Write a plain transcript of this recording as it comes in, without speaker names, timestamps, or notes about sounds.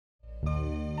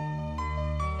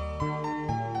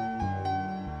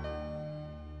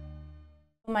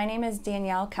My name is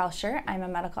Danielle Kelscher. I'm a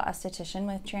medical esthetician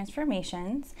with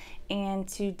Transformations, and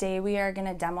today we are going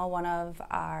to demo one of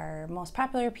our most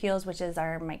popular peels, which is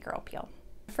our Micropeel.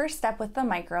 The first step with the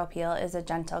Micropeel is a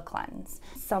gentle cleanse.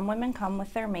 Some women come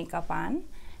with their makeup on,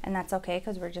 and that's okay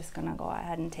because we're just going to go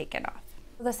ahead and take it off.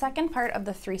 The second part of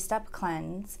the three-step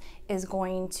cleanse is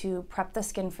going to prep the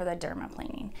skin for the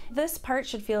dermaplaning. This part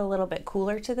should feel a little bit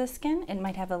cooler to the skin. It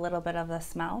might have a little bit of a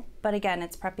smell, but again,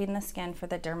 it's prepping the skin for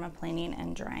the dermaplaning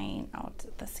and drying out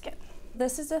the skin.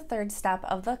 This is the third step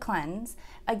of the cleanse.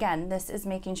 Again, this is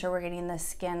making sure we're getting the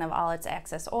skin of all its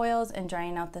excess oils and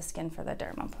drying out the skin for the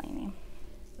dermaplaning.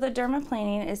 The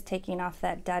dermaplaning is taking off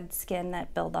that dead skin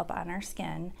that build up on our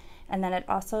skin, and then it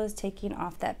also is taking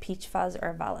off that peach fuzz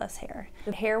or vellus hair.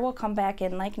 The hair will come back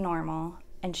in like normal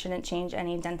and shouldn't change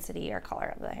any density or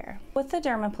color of the hair. With the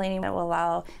dermaplaning, it will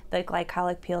allow the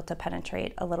glycolic peel to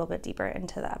penetrate a little bit deeper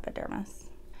into the epidermis.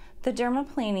 The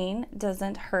dermaplaning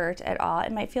doesn't hurt at all.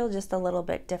 It might feel just a little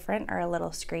bit different or a little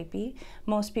scrapey.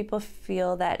 Most people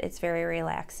feel that it's very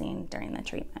relaxing during the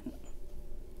treatment.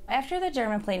 After the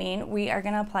dermaplaning, we are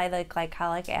going to apply the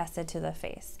glycolic acid to the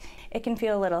face. It can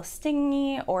feel a little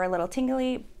stingy or a little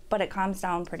tingly, but it calms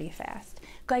down pretty fast.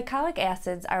 Glycolic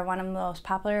acids are one of the most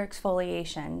popular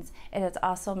exfoliations, and it's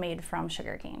also made from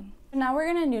sugarcane. Now we're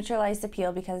going to neutralize the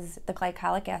peel because the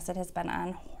glycolic acid has been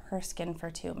on her skin for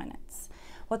 2 minutes.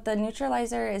 What the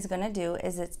neutralizer is going to do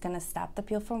is it's going to stop the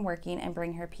peel from working and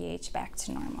bring her pH back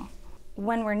to normal.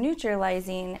 When we're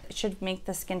neutralizing, it should make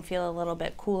the skin feel a little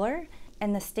bit cooler,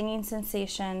 and the stinging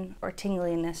sensation or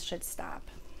tingliness should stop.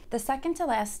 The second to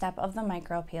last step of the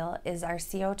Micropeel is our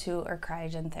CO2 or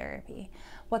cryogen therapy.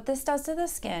 What this does to the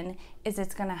skin is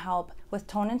it's going to help with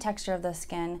tone and texture of the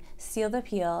skin, seal the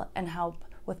peel, and help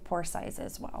with pore size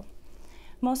as well.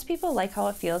 Most people like how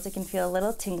it feels. It can feel a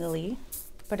little tingly,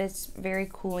 but it's very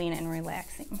cooling and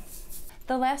relaxing.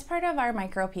 The last part of our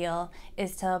Micropeel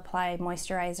is to apply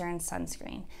moisturizer and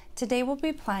sunscreen. Today we'll be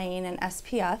applying an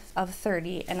SPF of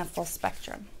 30 and a full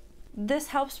spectrum. This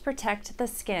helps protect the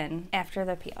skin after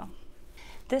the peel.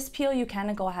 This peel, you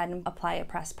can go ahead and apply a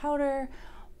pressed powder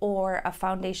or a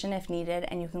foundation if needed,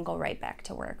 and you can go right back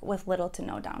to work with little to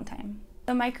no downtime.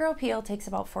 The Micropeel takes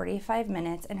about 45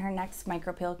 minutes, and her next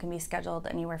Micropeel can be scheduled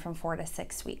anywhere from 4 to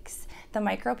 6 weeks. The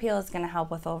Micropeel is going to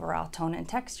help with overall tone and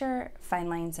texture, fine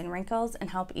lines and wrinkles, and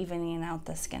help evening out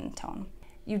the skin tone.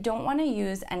 You don't want to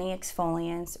use any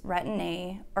exfoliants, retin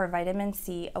A, or vitamin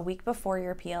C a week before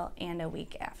your peel and a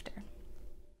week after.